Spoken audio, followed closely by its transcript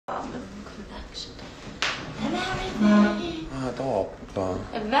top.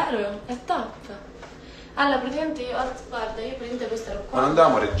 È vero, è top. Allora, praticamente io, guarda, io praticamente questo ero qua. Ma non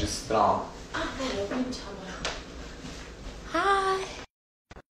dobbiamo registrare. Ah, vero, cominciamo. Hi.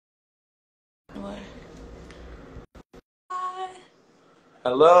 Hi.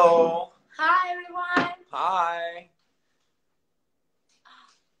 Hello. Hi, everyone. Hi.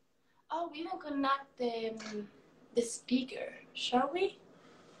 Oh, we didn't connect the speaker, shall we?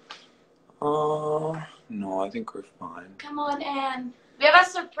 No, I think we're fine. Come on, Anne. We have a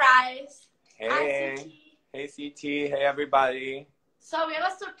surprise. Hey. Hi, CT. Hey, CT. Hey, everybody. So we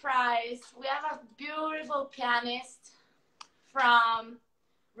have a surprise. We have a beautiful pianist from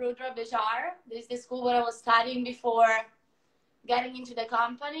Bejart. This is the school where I was studying before getting into the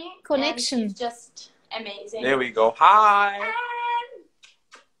company. Connection. And she's just amazing. There we go. Hi. Anne!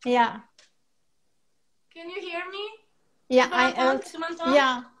 Yeah. Can you hear me? Yeah, Tu m'entends? Tu m'entends?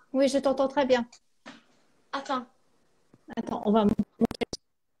 Yeah. Oui, je t'entends très bien. Attends. Attends, on va...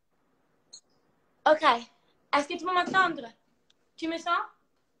 Ok. Est-ce que tu peux m'entendre? Tu me sens?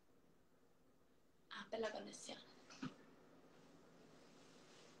 Ah, bella connessione.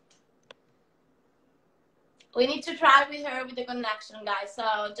 We need to try with her with the connection, guys. So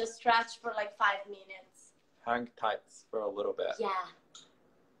just stretch for like 5 minutes. Hang tight for a little bit. Yeah.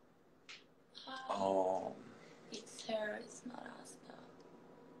 Oh. It's her, it's not us, though.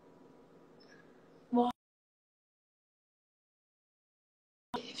 What?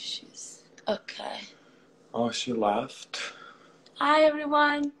 If she's okay. Oh, she left. Hi,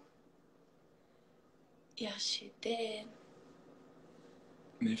 everyone. Yeah, she did.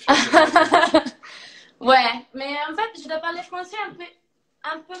 Ouais, mais en fait, je dois parler français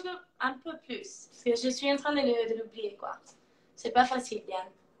un peu plus. Parce que je suis en train de l'oublier, quoi. C'est pas facile,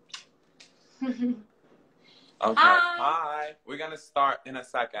 Diane. Okay. Hi. We're gonna start in a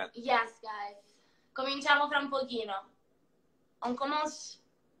second. Yes, guys. Cominciamo fra un pochino. On commence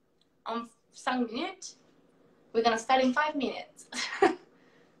en 5 minutes. We're gonna start in 5 minutes.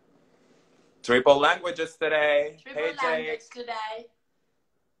 Triple languages today. Triple hey, language Jake. today.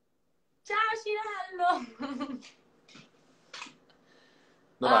 Ciao, Cirello.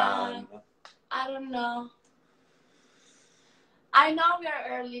 I don't know. I know we are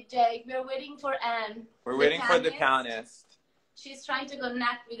early, Jake. We're waiting for Anne. We're waiting for the pianist. She's trying to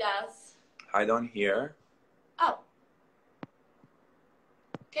connect with us. I don't hear. Oh.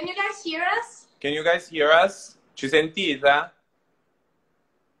 Can you guys hear us? Can you guys hear us? Ci sentite?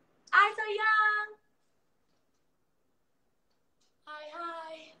 Hi, so young.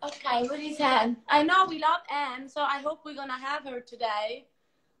 Hi. Okay, what is Anne? I know we love Anne, so I hope we're gonna have her today.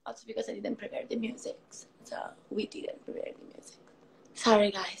 Also because I didn't prepare the music. So we didn't prepare the music.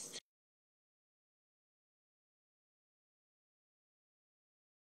 Sorry, guys.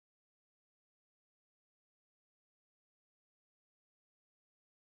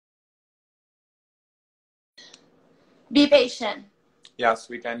 Be patient. Yes,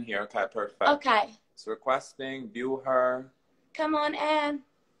 we can hear. Okay, perfect. Okay. It's requesting, view her. Come on, Anne.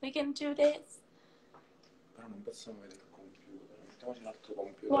 We can do this.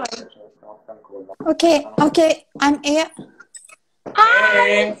 Why? Okay, I'm here.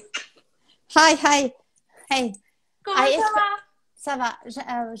 Hi. Hi. Hey. Comment ça va? Ça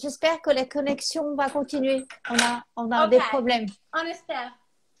va. J'espère que la connexion va continuer. On a des problèmes. On espère.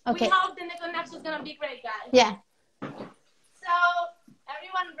 Okay. We hope that the connection is gonna be great, guys. Yeah. So,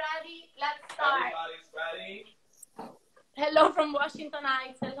 everyone ready? Let's start. Everybody's ready? Hello from Washington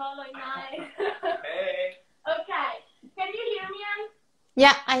Heights. Hello, night. Hey. Okay. Can you hear me, Anne?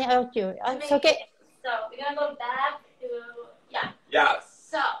 Yeah, I heard you. It's okay. So, we're gonna go back to, yeah. Yes.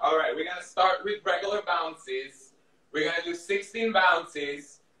 So. All right, we're gonna start with regular bounces. We're gonna do 16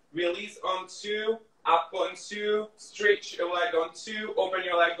 bounces. Release on 2, up on 2, stretch your leg on 2, open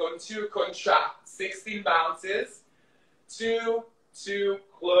your leg on 2, contract. 16 bounces. 2, 2,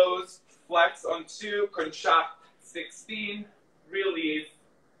 close, flex on 2, contract. 16, release,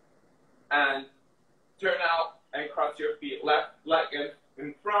 and turn out and cross your feet. Left leg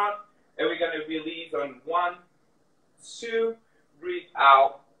in front, and we're gonna release on 1, 2, breathe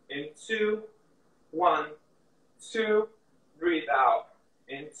out in 2, 1, 2, breathe out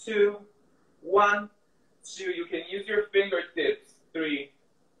in 2, 1, 2. You can use your fingertips. 3,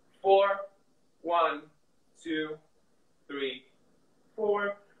 4, 1, 2, 3,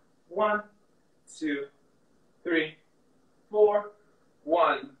 4, 1, 2, 3, 4,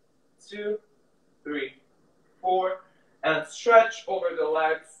 1, 2, 3, 4, and stretch over the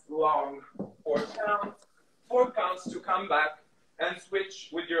legs long. 4 counts. 4 counts to come back and switch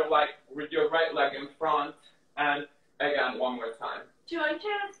with your right leg in front, and again 1 more time. 2 and 2,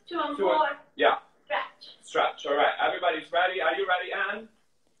 2 and 2 4. Yeah. Stretch. Stretch. All right. Everybody's ready. Are you ready, Anne?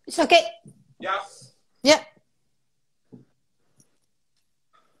 It's okay. Yes. Yeah.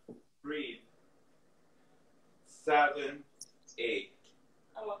 Breathe. 7, 8.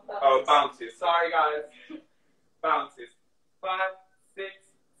 Oh, bounces. Sorry, guys. Bounces. 5, 6,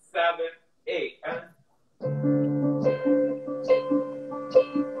 7, 8.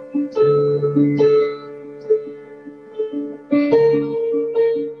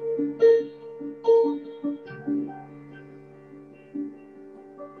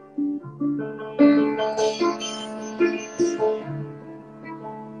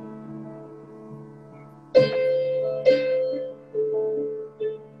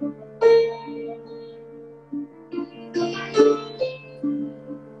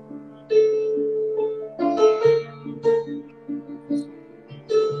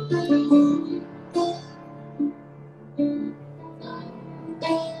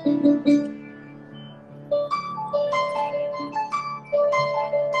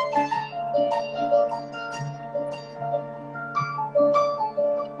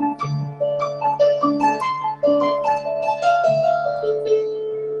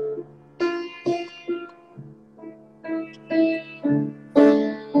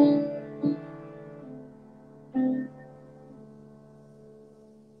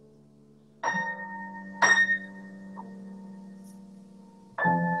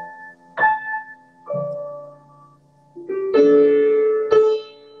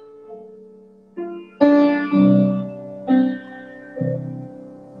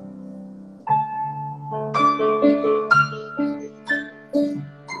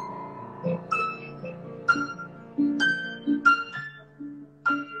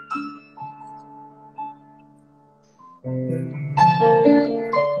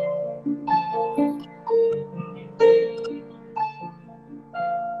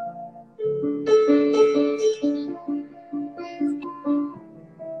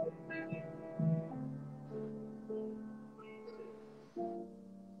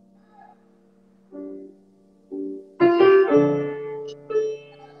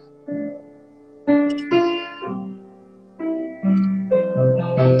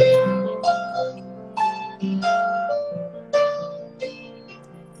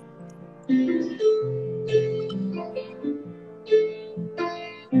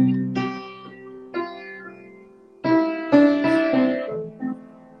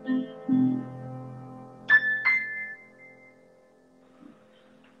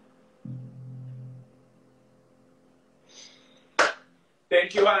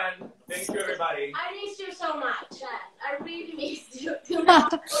 Thank you, Anne. Thank you, everybody. I miss you so much, Anne. I really miss you.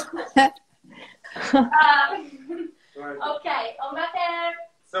 Okay, on my hair.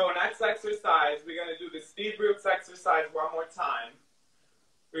 So next exercise, we're going to do the Steve Brooks exercise one more time.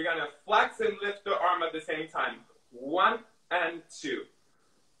 We're going to flex and lift the arm at the same time. 1 and 2,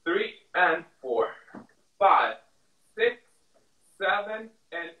 3 and 4, 5, 6, 7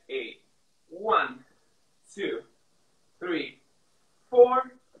 and 8. 1, 2, 3,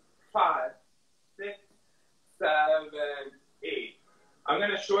 4, 5, 6, 7, 8. I'm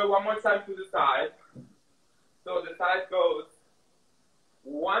going to show it one more time to the side. So the side goes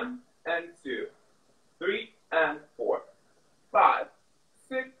 1 and 2, 3 and 4, 5,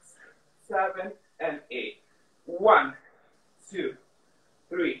 6, 7 and 8. 1, 2,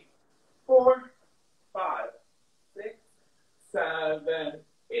 3, 4, 5, 6, 7,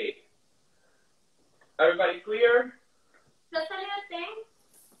 8. Everybody clear? Just a little thing.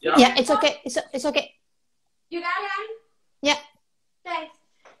 Yeah, it's okay. It's okay. You got it? Yeah. Thanks.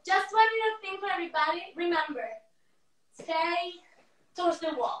 Just one little thing for everybody. Remember, stay towards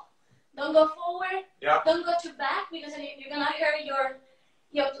the wall. Don't go forward. Yeah. Don't go to back because you're gonna hurt your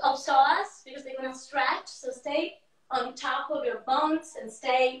psoas because they're gonna stretch. So stay on top of your bones and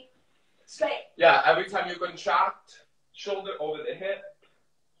stay straight. Yeah. Every time you contract, shoulder over the hip.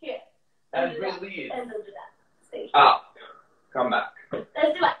 Here. And release. And don't do that. Stay. Up. Come back.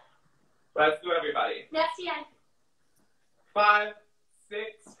 Let's do it. Let's do everybody. Merci, Anne. 5,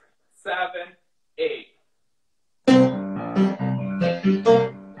 6, 7, 8.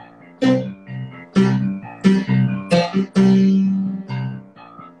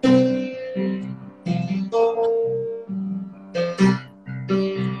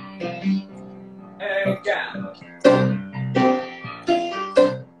 Again.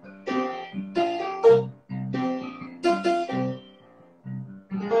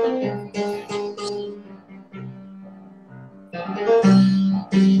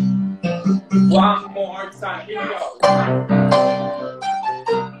 One more time. Here we go.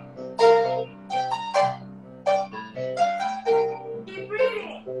 Keep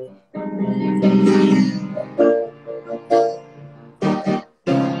breathing.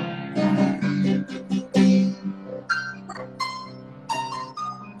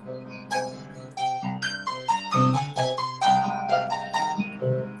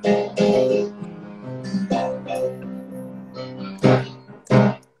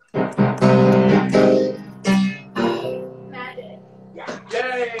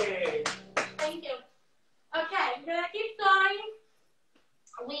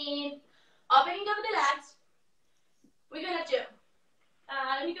 Going, opening up the legs. We're gonna do,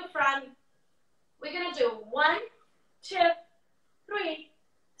 let me go front. We're gonna do 1, 2, 3,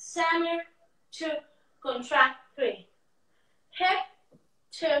 center, 2, contract, 3. Hip,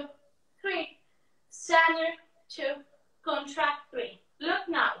 2, 3, center, 2, contract, 3. Look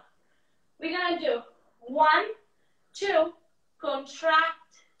now. We're gonna do 1, 2,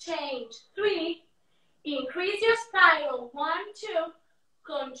 contract, change, 3. Increase your spiral, 1, 2,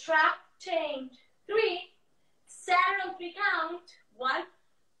 contract, change, 3. Center on 3 count, 1,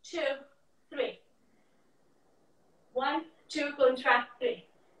 2, 3. 1, 2, contract, 3.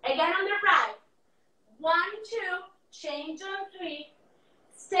 Again on the right. 1, 2, change on 3.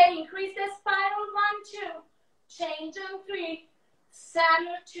 Stay, increase the spiral, 1, 2. Change on 3.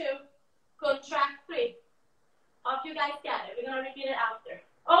 Center 2. Contract 3. Hope you guys got it. We're going to repeat it after.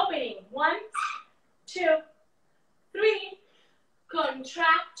 Opening. 1, 2, 3.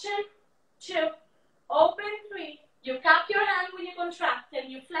 Contraction 2. Open 3. You cup your hand when you contract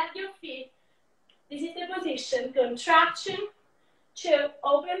and you flat your feet. This is the position. Contraction 2.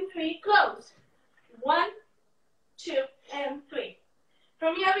 Open 3. Close. 1, 2, and 3.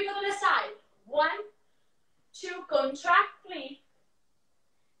 From here we go to the side. 1, 2, contract 3.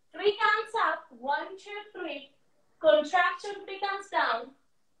 3 counts up. 1, 2, 3. Contraction 3 counts down.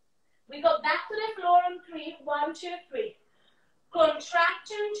 We go back to the floor on 3. 1, 2, 3.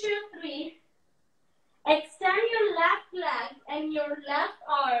 Contraction 2, 3. Extend your left leg and your left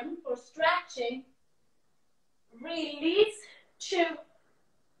arm for stretching. Release 2,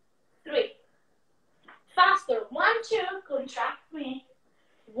 3. Faster. 1, 2, contract 3.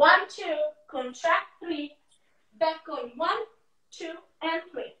 1, 2, contract 3. Back on 1, 2, and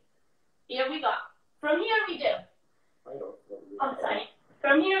 3. Here we go. From here we do. Oh, sorry.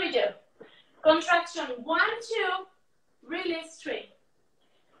 From here we do. Contraction 1, 2, release 3.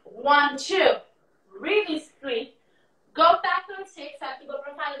 1, 2, release 3. Go back on 6. I have to go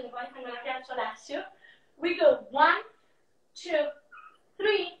profile in the voice. I'm going to cancel that too. We go 1, 2,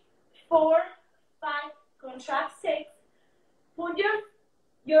 3, 4, 5. Contract 6. Put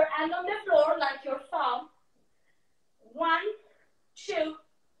your hand on the floor like your thumb. 1, 2,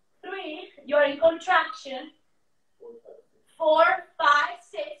 3. You're in contraction. 4, 5,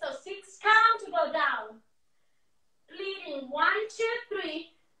 6. So 6 count to go down. Bleeding. 1, 2,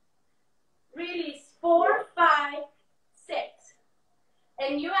 3. Release. 4, 5, 6.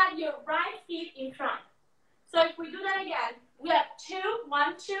 And you have your right feet in front. So if we do that again, we have 2,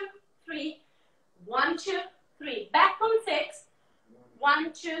 1, 2, 3. 1, 2, 3. Back on 6.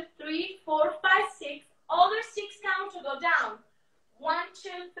 1, 2, 3, 4, 5, 6. Other 6 count to go down. 1, 2,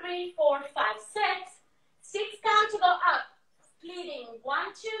 3, 4, 5, 6. 6 count to go up. Splitting.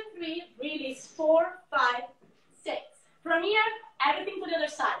 1, 2, 3. Release. 4, 5, 6. From here, everything to the other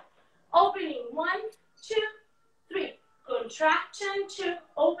side. Opening. 1, 2, 3. Contraction 2.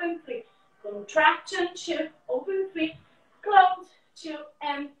 Open 3. Contraction 2. Open 3. Close 2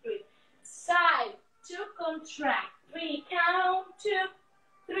 and 3. Side 2. Contract 3. Count 2,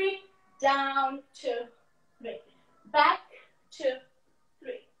 3. Down 2, 3. Back 2,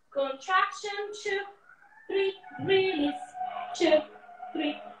 3. Contraction 2, 3. Release 2,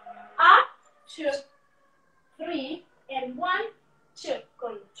 3. Up 2, 3. And 1, 2.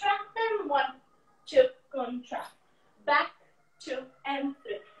 Contract and 1, 2. Contract. Back 2 and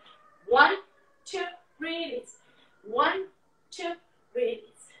 3. 1, 2. Release. 1, 2. Release.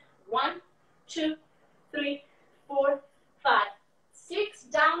 1, 2, 3, 4, 5, 6.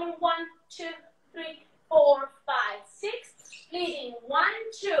 Down and 1, 2, 3, 4, 5, 6. Leading. 1,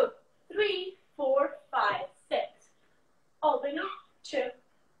 2, 3, 4, 5, 6. Open up. 2,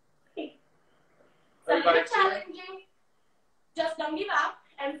 3. So a little challenging. Just don't give up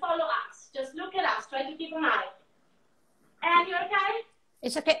and follow us. Just look at us. Try to keep an eye. And you okay?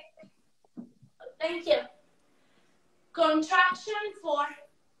 It's okay. Thank you. Contraction 4,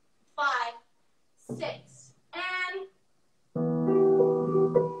 5, 6. And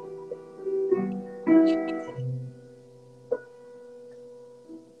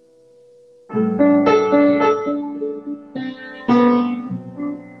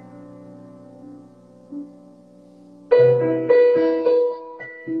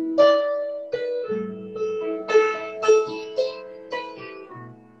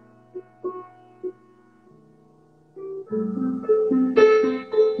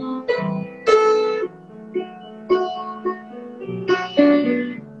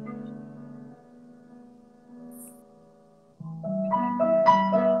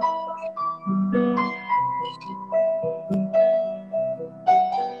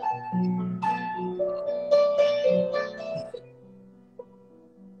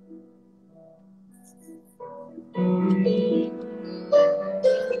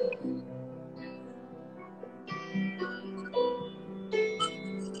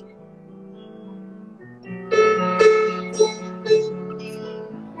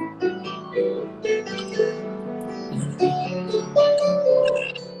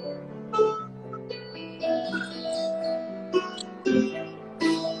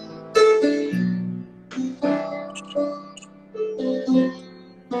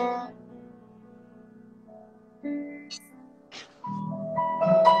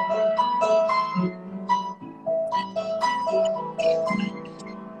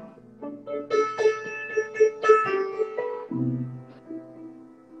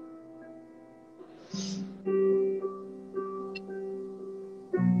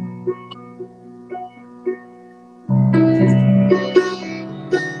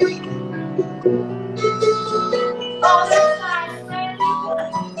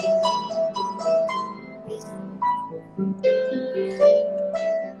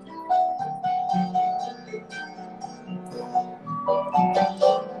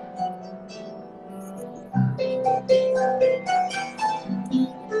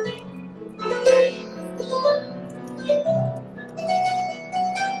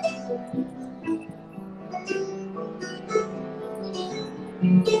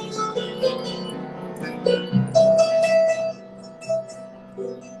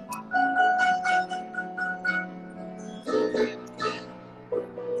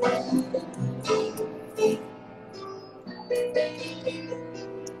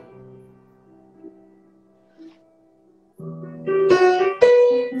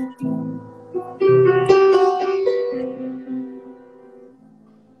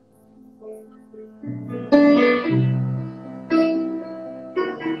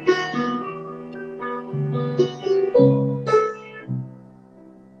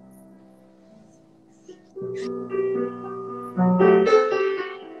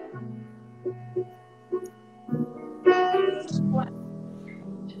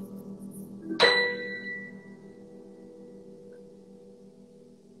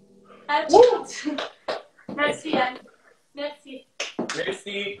Merci, Anne. Merci.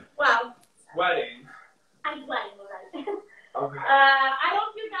 Merci. Wow. Sweating. I'm sweating already. Okay. I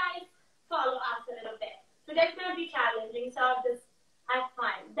hope you guys follow us a little bit. Today's going to be challenging, so just have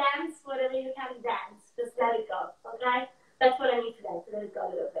fun. Dance, whatever you can dance. Just let it go, okay? That's what I need today, to let it go a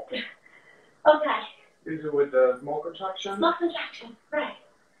little bit. Okay. You do with the small contraction? Small contraction, right.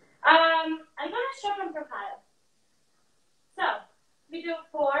 I'm going to shorten profile. So, we do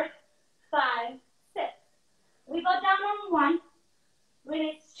 4, 5, 6. We go down on 1.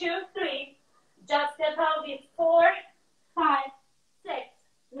 Release 2, 3. Just the pelvis. 4, 5, 6.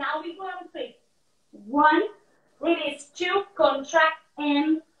 Now we go on 3. 1. Release 2. Contract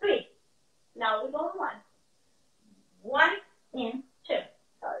and 3. Now we go on 1. 1 and 2.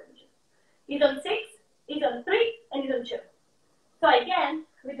 Sorry. He's on 6. He's on 3. And he's on 2. So again,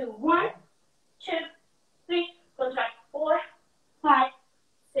 we do 1, 2, 3. Contract 4, 5,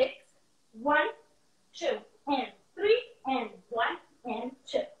 6. 1, 2, and 3, and 1, and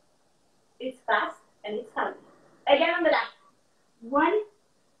 2. It's fast and it's healthy. Again on the left. 1,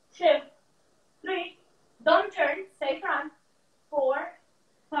 2, 3. Don't turn. Stay front. 4,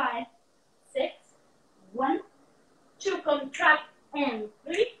 5, 6. 1, 2. Contract and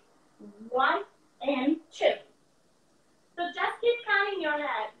 3. 1 and 2. So just keep counting your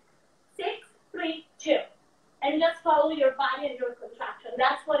head. 6, 3, 2. And just follow your body and your contraction.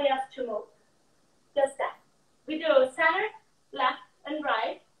 That's what it has to move. Just that. We do center, left, and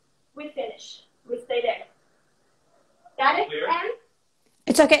right. We finish. We stay there. Got it? Clear? And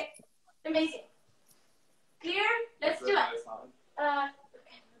It's okay. amazing. Clear? Let's do it. Okay.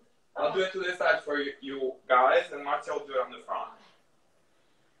 I'll do it to this side for you guys, and Marcia will do it on the front.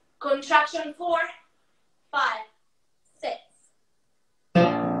 Contraction 4, 5, 6.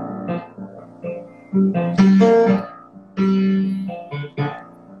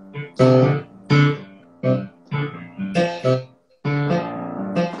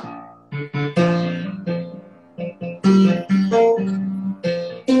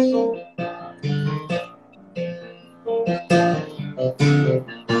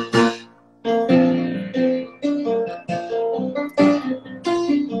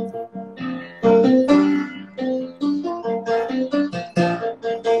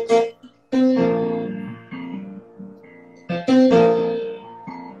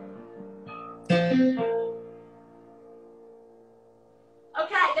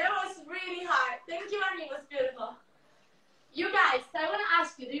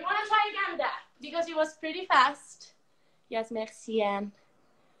 Yes, merci, Anne.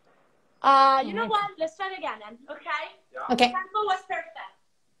 You know what? Let's try it again, Anne. Okay? Yeah. Okay. The tempo was perfect.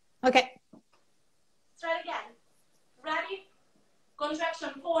 Okay. Let's try it again. Ready?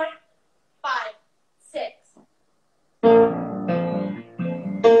 Contraction 4, 5, 6.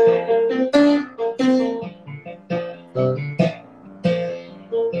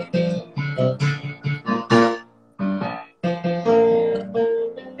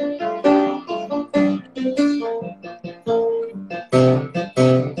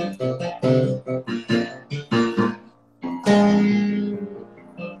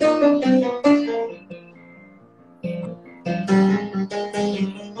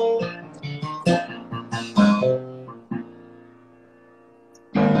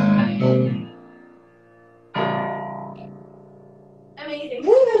 Amazing.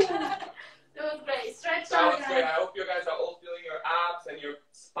 That was great. Stretch That out, was great. guys. I hope you guys are all feeling your abs and your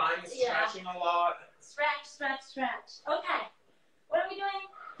spine is stretching a lot. Stretch, stretch, stretch. Okay. What are we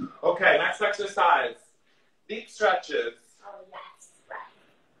doing? Okay, next exercise. deep stretches. Oh, yes, right.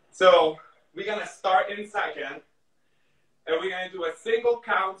 So we're gonna start in second, and we're gonna do a single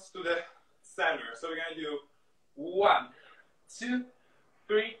count to the center. So we're gonna do 1, 2,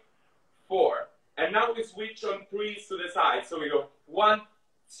 3, 4. And now we switch on threes to the side. So we go 1,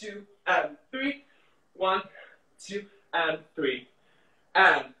 2, and 3. 1, 2, and 3.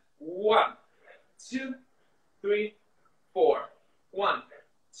 And 1, 2, 3, 4. 1,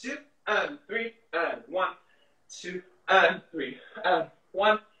 2, and 3, and 1, 2, and 3, and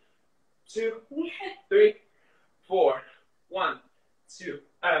 1, 2, 3, 4. 1, 2,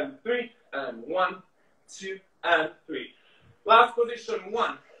 and 3, and 1, 2, and 3. Last position,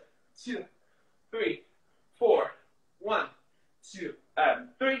 1, 2, 3, 4. 1, 2, and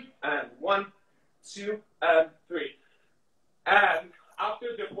 3, and 1, 2, and 3. And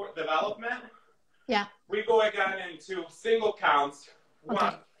after the fourth development, Yeah. we go again into single counts.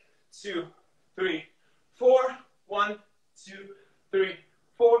 1, 2, 3, 4. 1, 2, 3,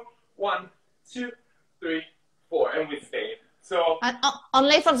 4. 1, 2, 3, 4. And we stay. So And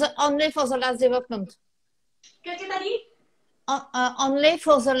only for the last development. Qu'est-ce que t'as dit? Only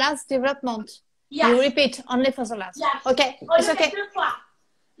for the last development. Yes. You repeat only for the last. Yes. Okay. On It's le fait okay. 2 fois.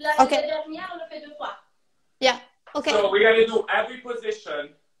 La Okay. dernière, on le fait 2 fois. Yeah. Okay. So we're gonna do every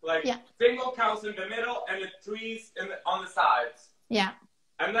position, like Yeah. single counts in the middle and the threes on the sides. Yeah.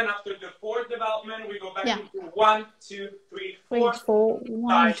 And then after the fourth development, we go back Yeah. into 1, 2, 3, 3, 4. 4.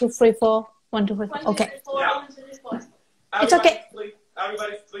 1, 2, 3, 4. 1, 2, 3, 4. 1, 2, Okay. 3, 4. Yeah. 1, 2, 3, 4. It's okay.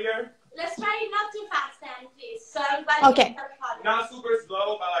 Everybody's clear? Let's try it not too fast then, please. So everybody Okay. can follow. Not super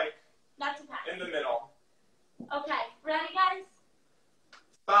slow, but like Not too fast. in the middle. Okay. Ready, guys?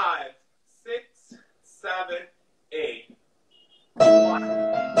 5, 6, 7, 8.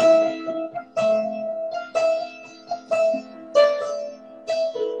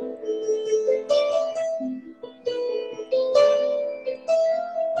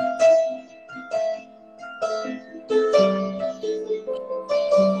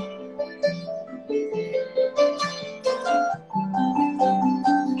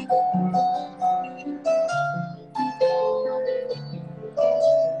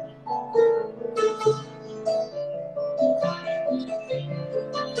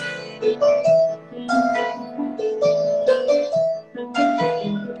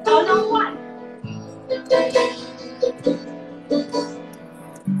 Oh, no, 1.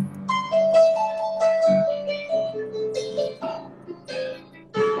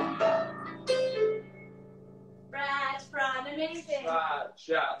 Brad, amazing.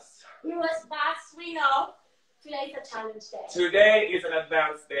 Just. It was fast, we know. Today's a challenge day. Today is an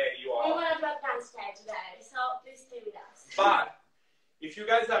advanced day, you We all. want to do advanced day today, so please stay with us. But if you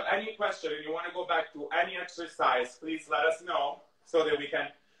guys have any question and you want to go back to any exercise, please let us know so that we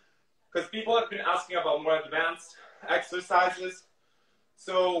can, because people have been asking about more advanced exercises.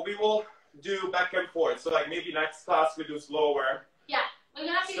 So we will do back and forth. So like maybe next class we do slower. Yeah, we're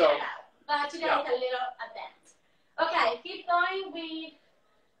going to figure it out. But today Yeah. is a little advanced. Okay, keep going with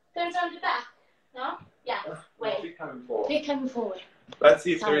turns on the back. No? Yeah. Wait. Keep coming forward. Keep coming forward. Let's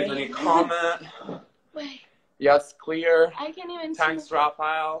see if there is Sorry. any comment. Wait. Yes, clear. I can't even Thanks, see.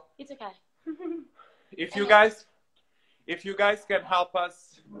 Raphael. It's okay. If you guys can help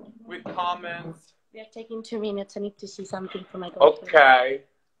us with comments. We are taking 2 minutes. I need to see something for my GoPro. Ok.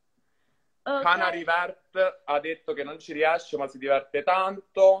 Okay. Kana Rivert ha detto che non ci riesce ma si diverte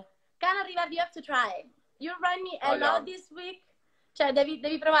tanto. Kana Riva, you have to try. You run me a Oh, yeah. lot this week. Cioè,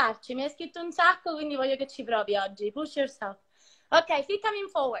 devi provarci. Mi hai scritto un sacco, quindi voglio che ci provi oggi. Push yourself. Ok, keep coming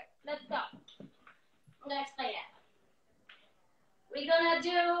forward. Let's go. I'm gonna explain it. We're gonna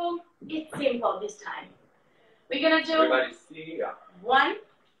do it simple this time. We're gonna do Everybody see? Yeah. 1,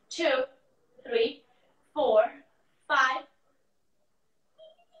 2, 3, 4, 5,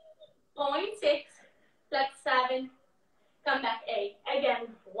 0.6, flex 7, come back 8.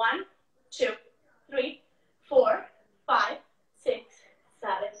 Again, 1, 2, 3, 4, 5, 6,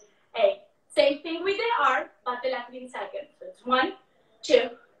 7, 8. Same thing with the arm, but the left in second. So it's 1, 2,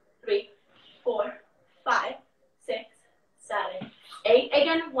 3, 4, 5, 6, 7, 8.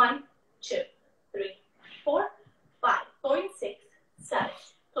 Again, 1, 2, 3, 4, 5.6, 7.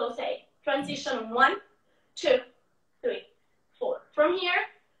 Close 8. Transition 1, 2, 3, 4. From here,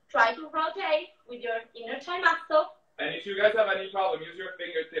 try to rotate with your inner thigh muscle. And if you guys have any problem, use your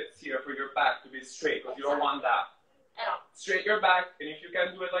fingertips here for your back to be straight, because you don't want that. At all. Straight your back, and if you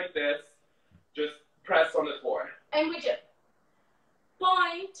can do it like this, just press on the floor. And we do.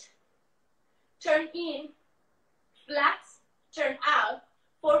 Point, turn in, flex, turn out.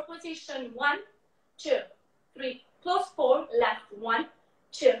 For position 1, 2, 3, close 4, left 1,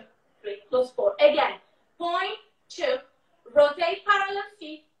 2, 3, close 4. Again, point, 2. Rotate parallel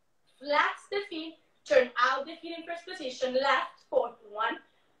feet, flex the feet, turn out the feet in first position, left, 4. 1,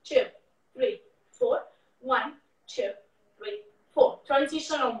 2, 3, 4. 1, 2, 3, 4.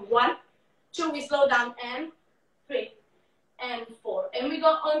 Transition on 1, 2. We slow down and 3 and 4. And we go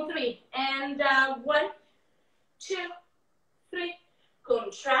on 3 and 1, 2, 3.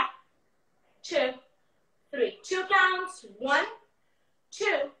 Contract, 2, 3. 2 counts, 1, 2.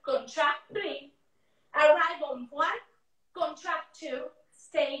 Contract 3. Arrive on 1. Contract 2.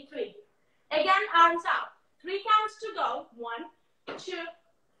 Stay 3. Again, arms out. 3 counts to go. 1, 2,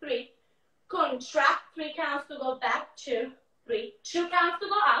 3. Contract. 3 counts to go back. 2, 3. 2 counts to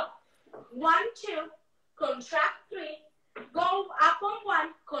go out. 1, 2. Contract 3. Go up on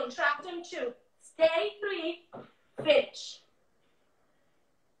 1. Contract on 2. Stay 3. Finish.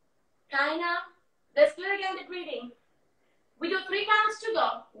 Kind of. Let's clear again the breathing. We do 3 counts to go.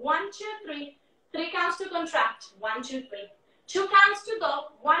 1, 2, 3. 3 counts to contract. 1, 2, 3. 2 counts to go.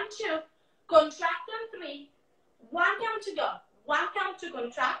 1, 2. Contract on 3. 1 count to go. 1 count to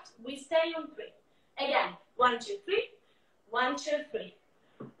contract. We stay on 3. Again. 1, 2, 3. 1, 2, 3.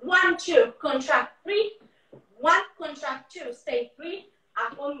 1, 2. Contract 3. 1. Contract 2. Stay 3.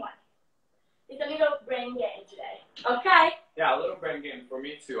 Up on 1. It's a little brain game today. Okay? Yeah, a little brain game for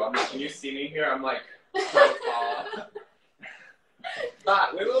me too. I'm like, can you see me here? I'm like, so tall.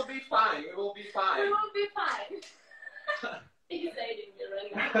 But we will be fine. We will be fine. We will be fine. He's aiding me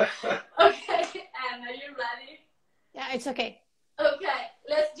right now. Okay, Anne, are you ready? Yeah, it's okay. Okay,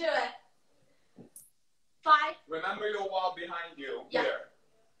 let's do it. 5. Remember your wall behind you. Yeah. Here.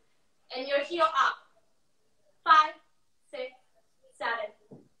 And your heel up. 5, 6, 7,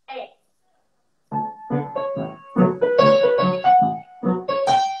 8.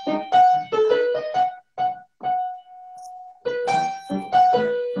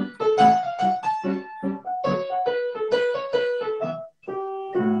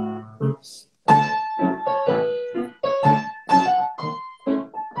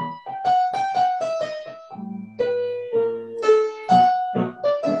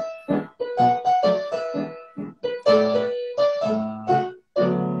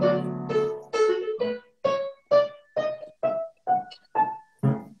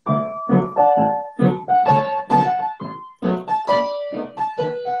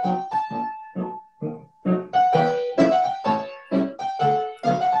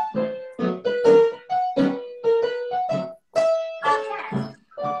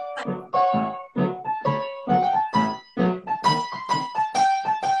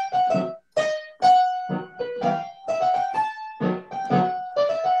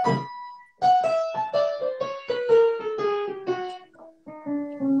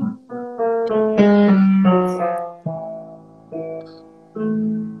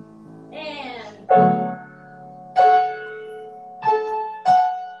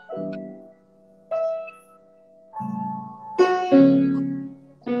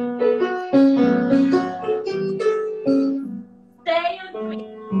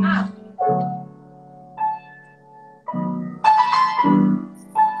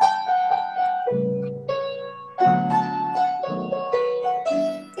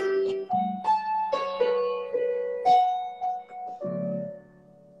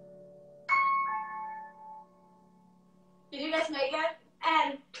 Did you guys make it?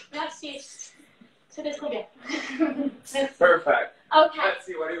 And merci. C'était trop bien. Perfect. Okay. Let's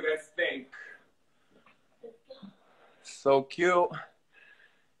see, what do you guys think? So cute.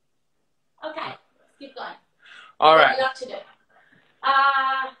 Okay, let's keep going. All right. A lot to do.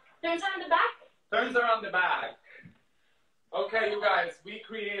 Turns around the back. Turns around the back. Okay, you guys, we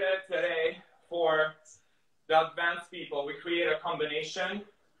created today for the advanced people, we created a combination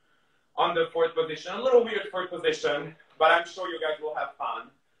on the 4th position. A little weird 4th position, but I'm sure you guys will have fun.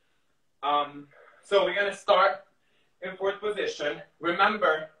 So we're going to start in 4th position.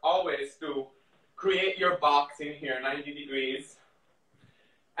 Remember always to create your box in here, 90 degrees.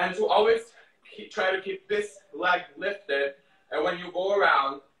 And to always try to keep this leg lifted. And when you go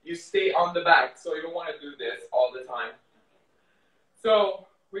around, you stay on the back. So you don't want to do this all the time. So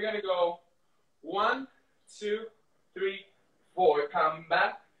we're going to go 1, 2, 3, 4. Come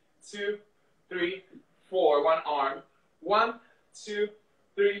back. 2, 3, 4. One arm. 1, 2,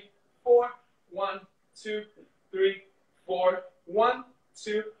 3, 4. 1, 2, 3, 4. 1,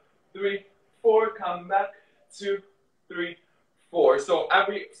 2, 3, 4. Come back. 2, 3, 4. So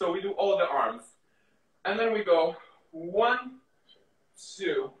we do all the arms. And then we go 1,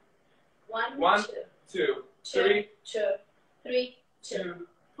 2. 1, 2, 3, 3, 2,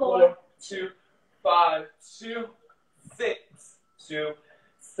 4, 2, 5, 2, 6, 2,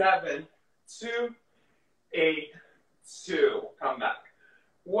 7, 2, 8, 2. Come back.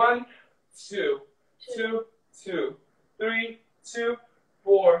 1, 2, 2, 2, 3, 2,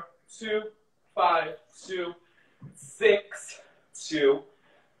 4, 2, 5, 2, 6, 2,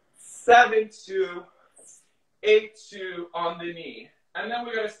 7, 2, 8, 2 on the knee. And then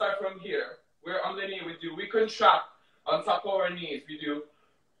we're going to start from here. We're on the knee. We contract on top of our knees. We do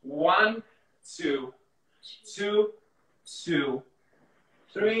 1, 2, 2, 2,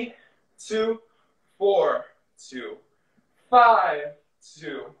 3, 2, 4, 2, 5,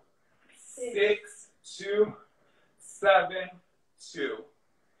 2, 6, 2, 7, 2,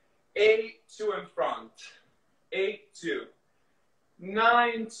 8, 2 in front, 8, 2,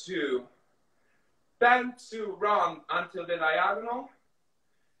 9, 2, 10, 2, run until the diagonal,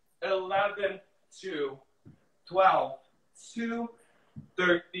 11, 2, 12, 2,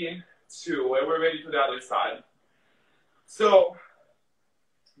 13, 2, and we're ready for the other side. So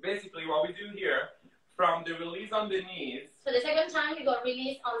basically what we do here, from the release on the knees. So the second time we go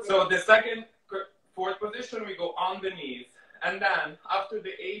release on the knees. So the second, fourth position, we go on the knees. And then after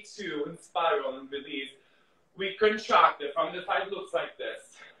the A2 and spiral and release, we contract it. From the side looks like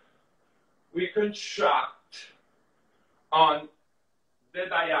this. We contract on the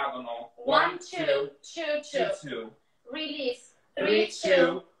diagonal. 1, 2, 2, 2. 2. Release. 3, 3, 2,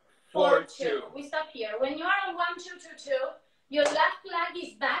 2, 4, 4, 2. 2. We stop here. When you are on 1, 2, 2, 2, your left leg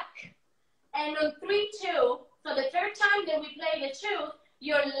is back. And on 3, 2, so the third time that we play the 2,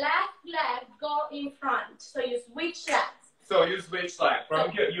 your left leg go in front. So you switch legs. So you switch legs.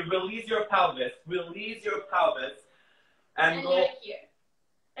 From here, you release your pelvis, and go you're here.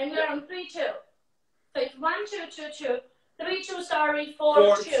 And we're on 3, 2. So it's 1, 2, 2, 2, 3, 2, sorry,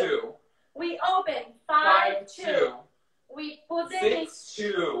 4, 2. We open 5, 2. We put them in 6,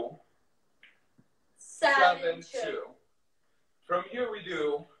 2, 7, 7, 2. From here we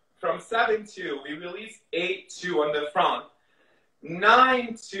do, from 7, 2, we release 8, 2 on the front.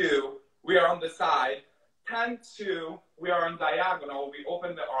 9, 2, we are on the side. 10, 2, we are on diagonal. We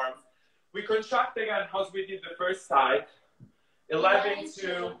open the arms. We contract again as we did the first side. 11,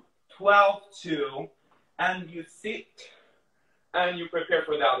 2, 12, 2, and you sit and you prepare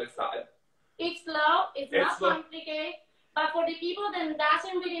for the other side. It's slow, it's not complicated, but for the people that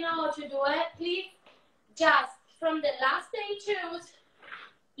doesn't really know how to do it, please just from the last day choose,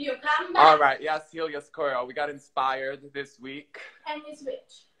 you come back. All right, yeah, Celia's choreo. We got inspired this week. And we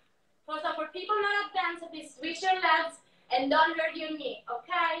switch. So for people not advanced, please switch your legs and don't hurt your knee,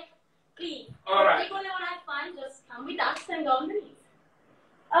 okay? Please. All right. People that want to have fun, just come with us and go on the knees.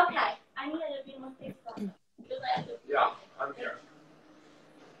 Okay. I need a little bit more space for you. Yeah, I'm here.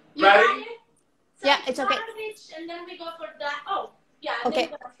 You Ready? got it? So Yeah, it's okay. Switch, and then we go for that. Oh, yeah. Okay.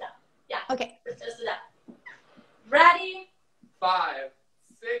 Then we go stop. Yeah. Okay. Let's just do that. Ready? 5,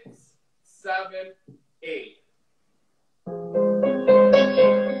 6, 7, 8.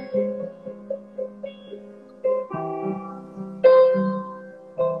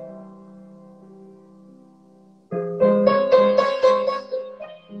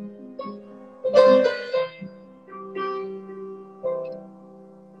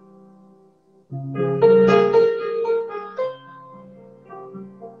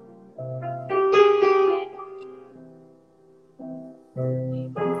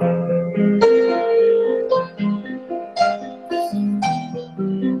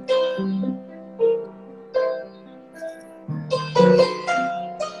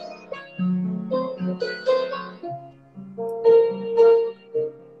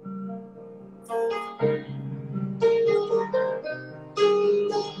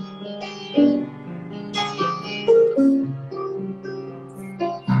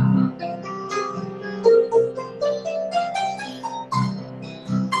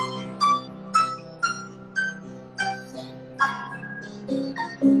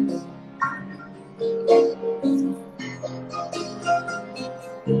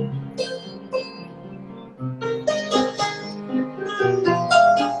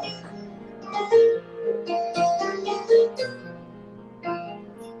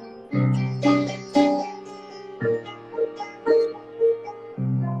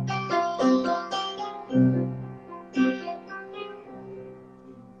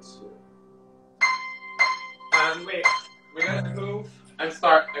 And wait, we're gonna move and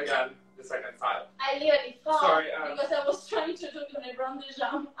start again the second side. I literally thought Sorry, because I was trying to do the run the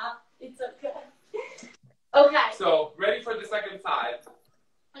jump up. It's okay. Okay. So, ready for the second side.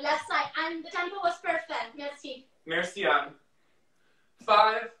 Left side. And the tempo was perfect. Merci. Merci, Anne.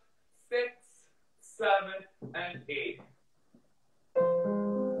 5, 6, 7, and 8.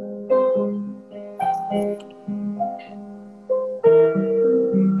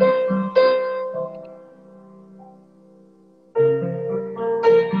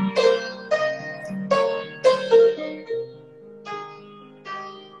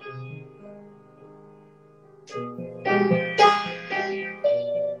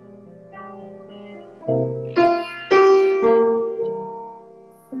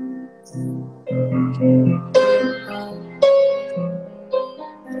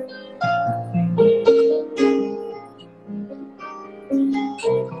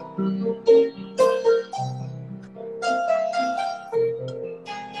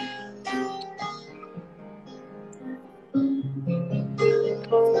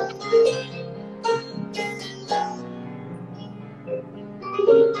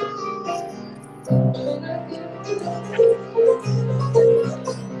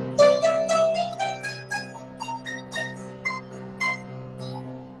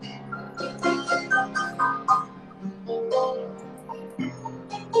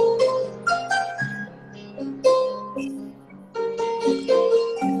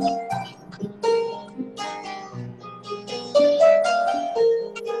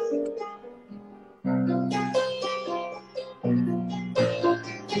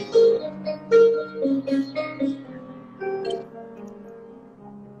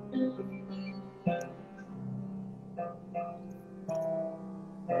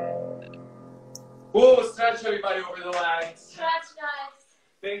 Whoa, stretch everybody over the legs. Stretch, guys.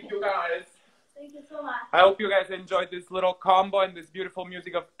 Thank you guys. Thank you so much. I hope you guys enjoyed this little combo and this beautiful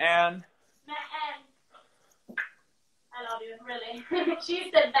music of Anne. Man, I love you, really.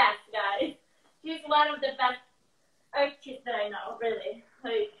 She's the best, guys. She's one of the best artists that I know, really.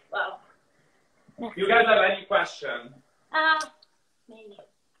 Like, wow. You guys have any question? Maybe.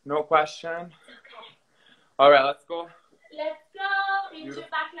 No question? Okay. Alright, let's go. Let's go into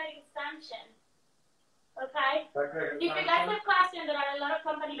backline extension. Okay? If you guys have questions, there are a lot of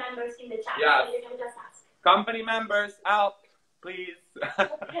company members in the chat. Yes. So you can just ask. Company members, out, please.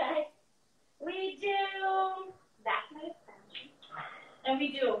 Okay. We do backline extension. And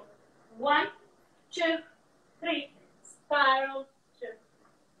we do 1, 2, 3, spiral, 2,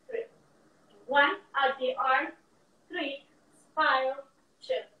 3. 1 at the arm, 3, spiral,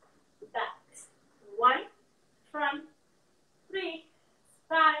 2, back. 1, front, 3,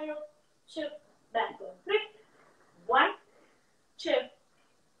 spiral, 2, back. 3, 1, 2,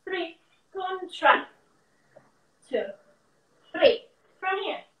 3, contract, 2, 3. From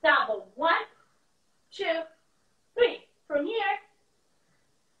here, double, 1, 2, 3. From here,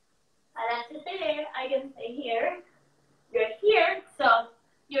 I have to stay there. I can stay here. You're here, so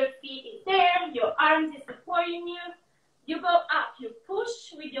your feet is there, your arms is supporting you. You go up, you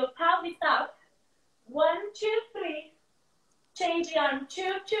push with your pelvis up. 1, 2, 3. Change the arm.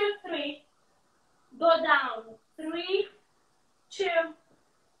 2, 2, 3. Go down. 3, 2,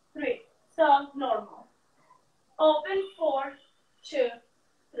 3. So normal. Open 4, 2,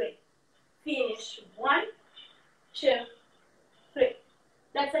 3. Finish 1, 2, 3.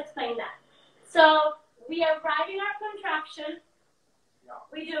 Let's explain that. So we are writing our contraction.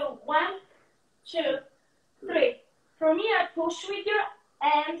 We do 1, 2, 3. From here, push with your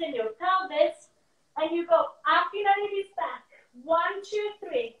hands and your pelvis, and you go up in underneath back. 1, 2,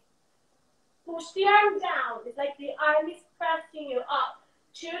 3. Push the arm down. It's like the arm is pressing you up.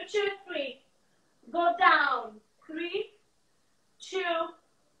 2, 2, 3. Go down. 3, 2,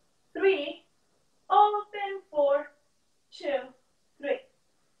 3. Open 4, 2, 3.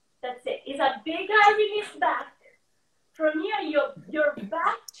 That's it. It's a big arm release back. From here, your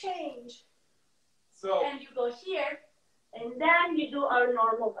back change. So, and you go here, and then you do our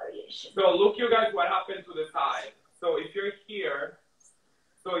normal variation. so look, you guys, what happened to the side. So if you're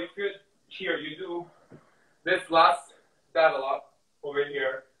here, you do this last saddle up over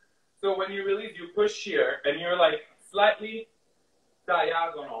here. So when you release, you push here, and you're like slightly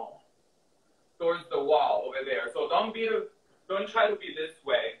diagonal towards the wall over there. So don't try to be this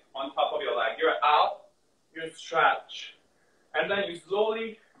way on top of your leg. You're out, you stretch, and then you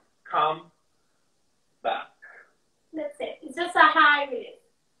slowly come back. That's it. It's just a high release.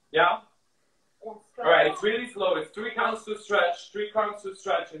 Yeah? Yes, All right, it's really slow. It's 3 counts to stretch, 3 counts to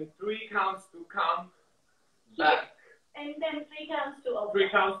stretch, and 3 counts to come back. And then 3 counts to open. 3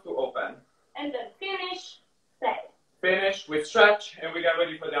 counts to open. And then finish, stay. Finish, we stretch, and we get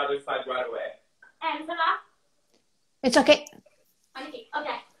ready for the other side right away. And ça va? It's okay. Magnifique.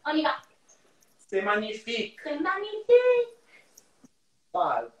 Okay, on y va. C'est magnifique. C'est magnifique.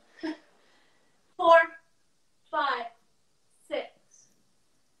 5. 4, 5, 6.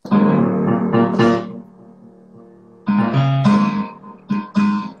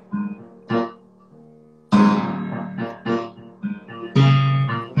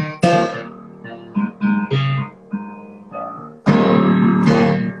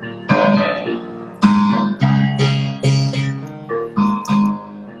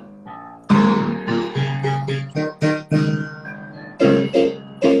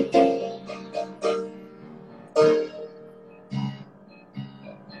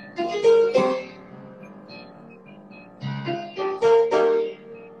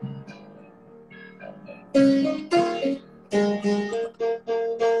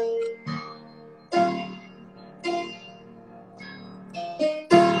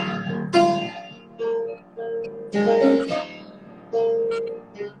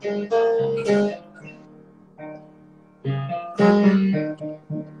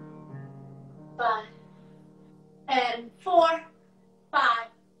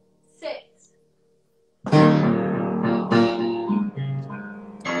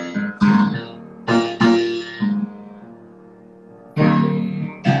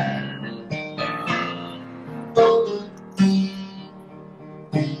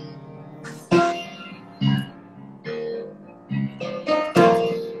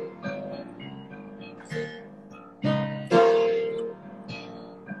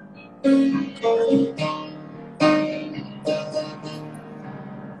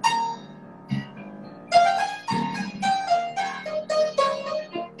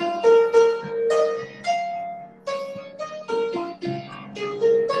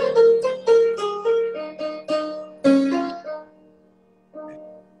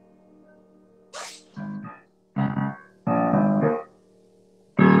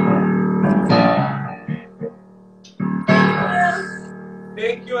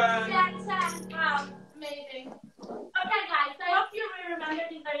 Thank you, Anne. Yes, wow, amazing. Okay, guys, I hope you will remember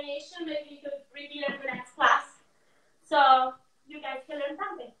this variation. Maybe you could repeat it for the next class. So you guys can learn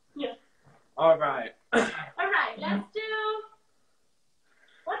something new. All right. All right, let's do.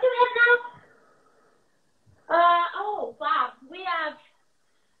 What do we have now? Oh, wow, we have.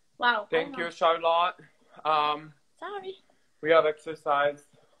 Wow. Thank you, Charlotte. Sorry. We have exercise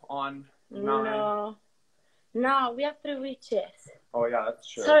on 9. No, we have 3 witches. Oh, yeah, that's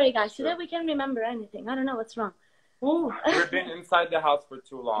true. Sorry, guys. Today we can't remember anything. I don't know what's wrong. Ooh, we've been inside the house for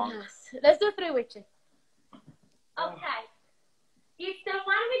too long. Yes. Let's do 3 witches. Okay. It's the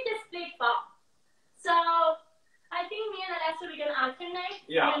one with the split ball. So, I think me and Alessa, we're going to alternate.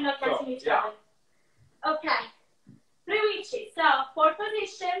 Yeah. We're not catching each other. Okay. 3 witches. So, 4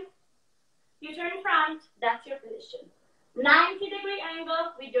 position. You turn front. That's your position. 90-degree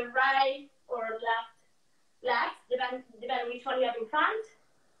angle with your right or left legs, depending which one you have in front.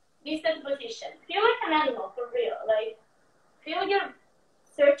 Distant position. Feel like an animal, for real. Like, feel you're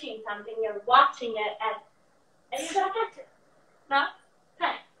searching something, you're watching it, and you're gonna catch it. No?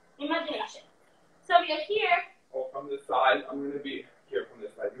 Okay. Imagination. So we are here. Oh, from the side. I'm going to be here from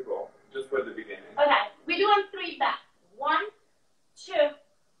this side. You go. Just for the beginning. Okay. We do on 3 back. 1, 2,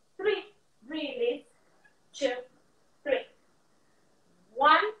 3. Release. 2, 3.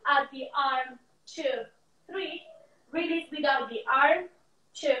 1 at the arm. 2, 3. Release without the arm.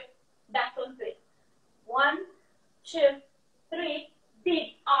 2. Back on 3. 1, 2, 3. Big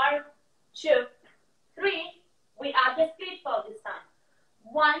arm. 2, 3. We add the split ball this time.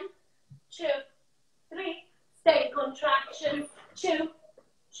 1, 2, 3. Stay contraction. 2,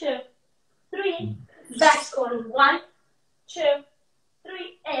 2, 3. Back on 1, 2,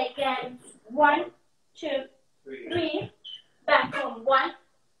 3. Again. 1, 2, 3. Back on 1,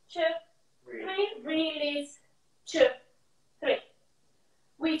 2, 3. Release. 2, 3.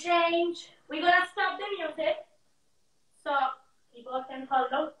 We change. We're gonna stop the music so people can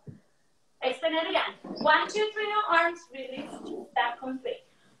follow. Explain it again. 1, 2, 3. No arms. Release. 2. Back on 3.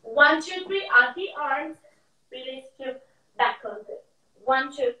 1, 2, 3. At the arms. Release. 2. Back on 3.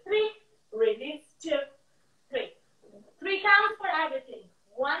 1, 2, 3. Release. 2, 3. 3 counts for everything.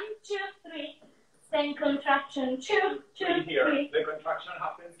 1, 2, 3. Same contraction. 2, 2, 3. Here. The contraction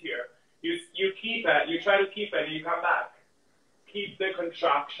happens here. You keep it. You try to keep it and you come back. Keep the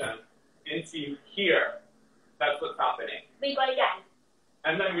contraction into here. That's what's happening. We go again.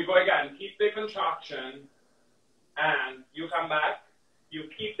 And then we go again. Keep the contraction and you come back. You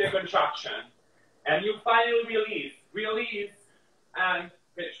keep the contraction and you finally release. Release and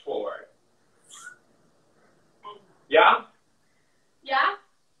pitch forward. Yeah? Yeah?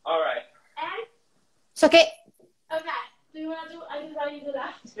 All right. And? It's okay. Okay. Do you want to do, I do how you do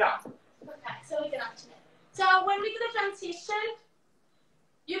that? Yeah. Okay, so we can alternate. So when we do the transition,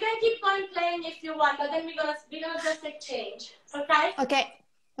 you can keep on playing if you want, but then we're gonna just exchange. Okay? Okay.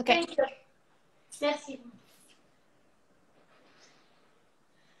 Okay. Thank you. Merci.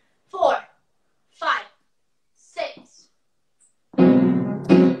 4, 5, 6.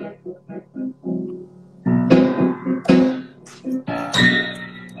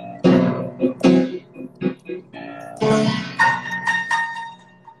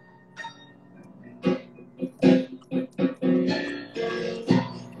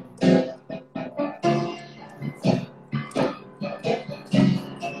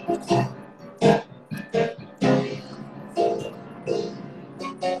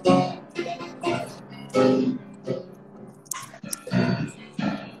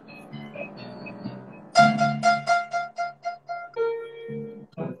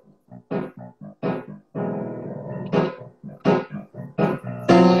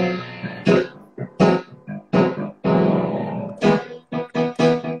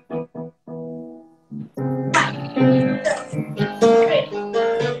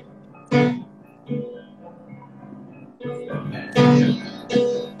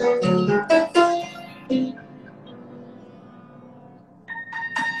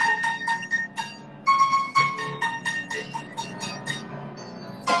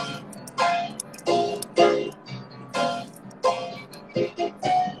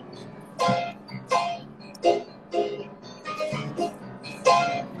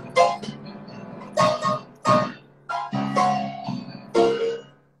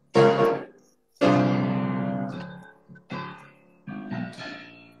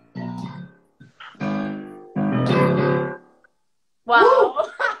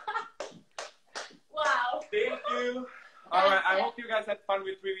 had fun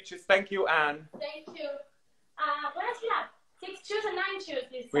with three reaches. Thank you, Anne. Thank you. What else we have? 6 choose and 9 choose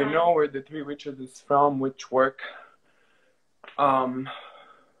this We time. know where the three witches is from, which work. Okay.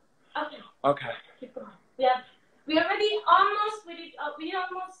 Keep going. We already almost, we did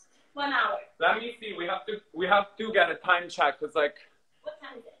almost 1 hour. Let me see. We have to get a time check. It's like What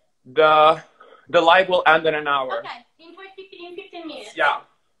time is it? the live will end in an hour. Okay, in 15 minutes. Yeah.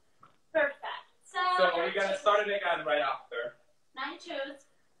 Perfect. So we're gonna start it again right after. 9 choose.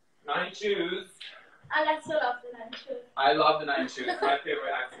 9 choose. I like so love the 9 choose. I love the 9 choose. My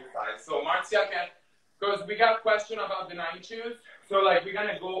favorite exercise. So Marcia can, because we got a question about the 9 choose. So like we're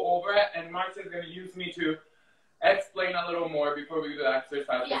gonna go over it, and Marcia is gonna use me to explain a little more before we do the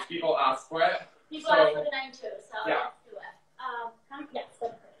exercise. Because people ask for it. People ask for the 9 choose. So yeah. let's do it. Yes.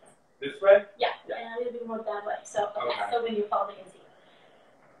 This way? Yeah. And a little bit more that way. So so when you fall, you can see.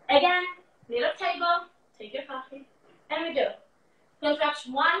 Again, little table. Take your coffee, and we do contract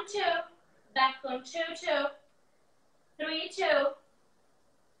 1 2, back on 2 2, 3 2,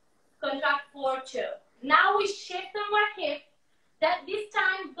 contract 4 2. Now we shift on our hip. That this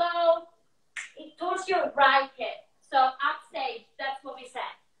time go towards your right hip. So up stage. That's what we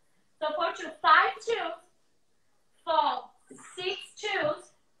said. So 4 2, 5 2, fall, 6 2,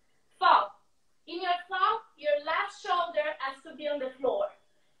 fall. In your fall, your left shoulder has to be on the floor,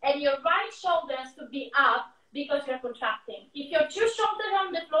 and your right shoulder has to be up because you're contracting. If your 2 shoulders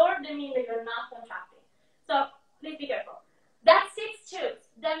on the floor, that means that you're not contracting. So please be careful. That's 6 2s.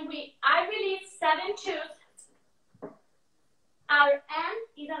 Then I release 7 2s. Our end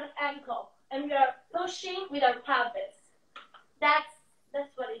is our ankle, and we are pushing with our pelvis. That's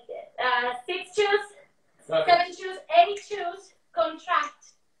what it is. 6 2s, 7 2s, 8 2s,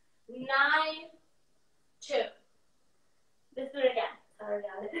 contract. 9 2. Let's do it again. Sorry,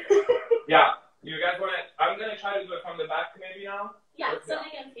 Alex. Yeah. You guys want to? I'm gonna try to do it from the back maybe now. Yeah, so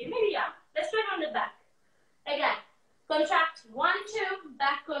they can see. Maybe Let's do it on the back. Again. Contract 1 2,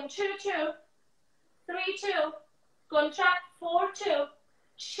 back on 2 2, 3 2, contract 4 2,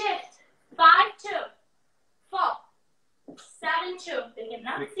 shift 5 2, fall 7 2. They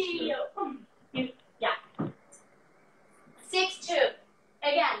cannot see you. Yeah. 6 2.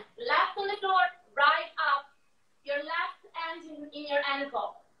 Again, left on the floor, right up. Your left hand in your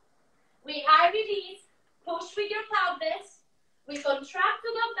ankle. We high release, push with your pelvis. We contract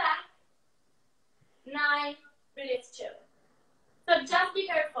to go back. 9, release 2. So just be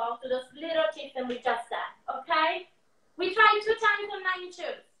careful to those little tips that we just said, okay? We tried 2 times on 9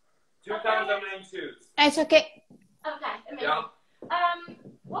 choose. 2 times on 9 choose. It's okay. Okay, amazing. Yeah.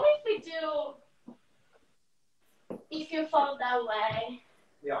 What if we do, if you fall that way?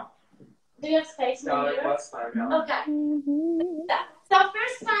 Yeah. Do you have space in Yeah, here? like last time, yeah. Okay. So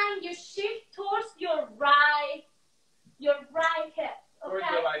first time you shift towards your right hip. Okay. Towards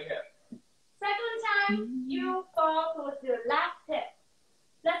your right hip. Second time you fall towards your left hip.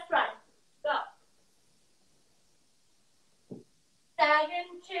 Let's try. Go.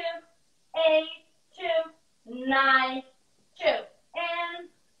 7 2, 8 2, 9 2, and.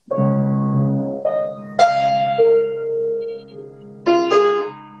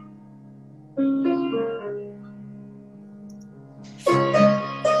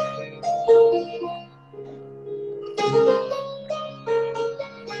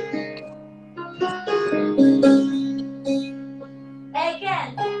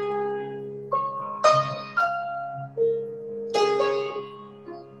 Again.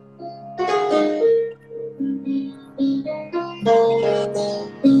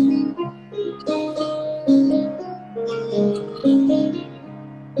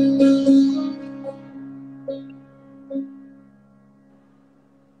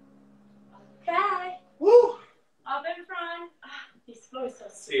 Okay. Woo! Up in front. This floor is so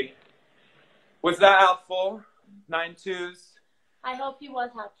sweet. See. Was that helpful? 9 twos. I hope it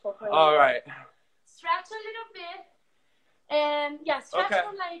was helpful for you. All right. Stretch a little bit. And stretch Okay.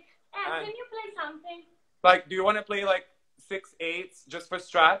 for like, and can you play something? Like, do you want to play like 6/8 just for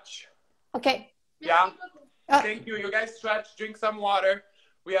stretch? Okay. Yeah. Thank you. You guys stretch, drink some water.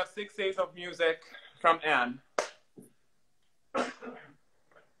 We have 6/8 of music from Anne.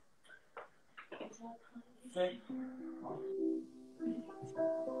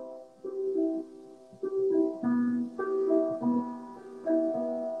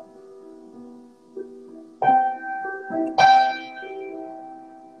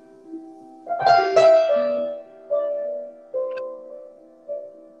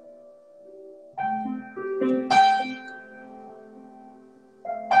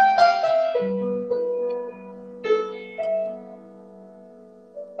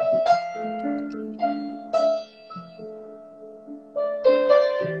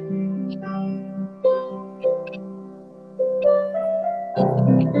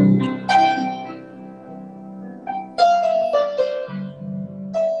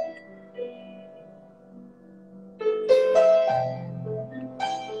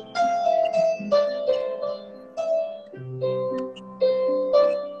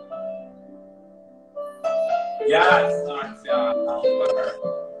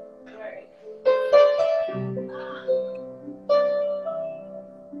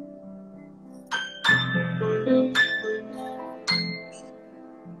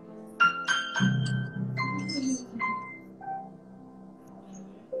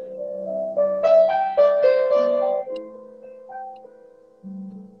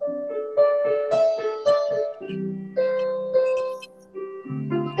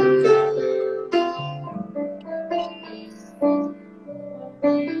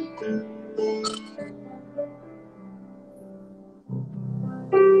 Thank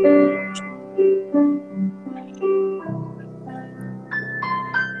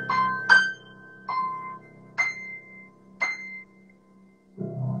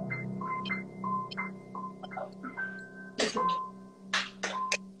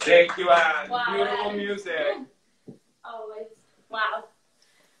you, Anne. Wow, Beautiful Anne. music. Always. Wow.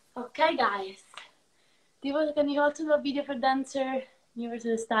 Okay, guys. Can you go to the video for dancer nearer to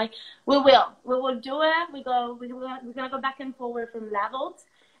the style? We will do it. We're gonna go back and forward from levels,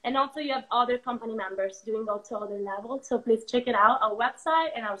 and also you have other company members doing also other levels. So please check it out, our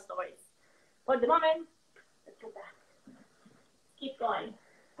website and our stories. For the moment, let's go back. Keep going.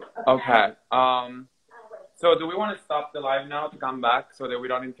 Okay. So do we want to stop the live now to come back so that we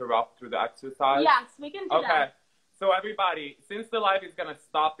don't interrupt through the exercise? Yes, we can do Okay. that. So everybody, since the live is gonna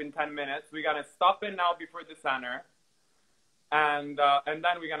stop in 10 minutes, we're gonna stop it now before the center, and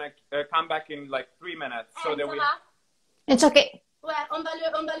then we're gonna come back in like 3 minutes so that we. It's okay. Ouais, on va le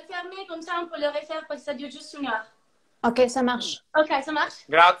fermer comme ça on peut le refaire parce que ça dure juste 1 heure. Ok, ça marche. Ok, ça marche.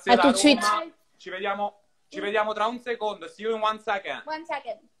 Grazie. A tout de suite. Ci vediamo tra un secondo. See you in 1 second. 1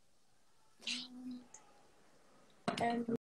 second. And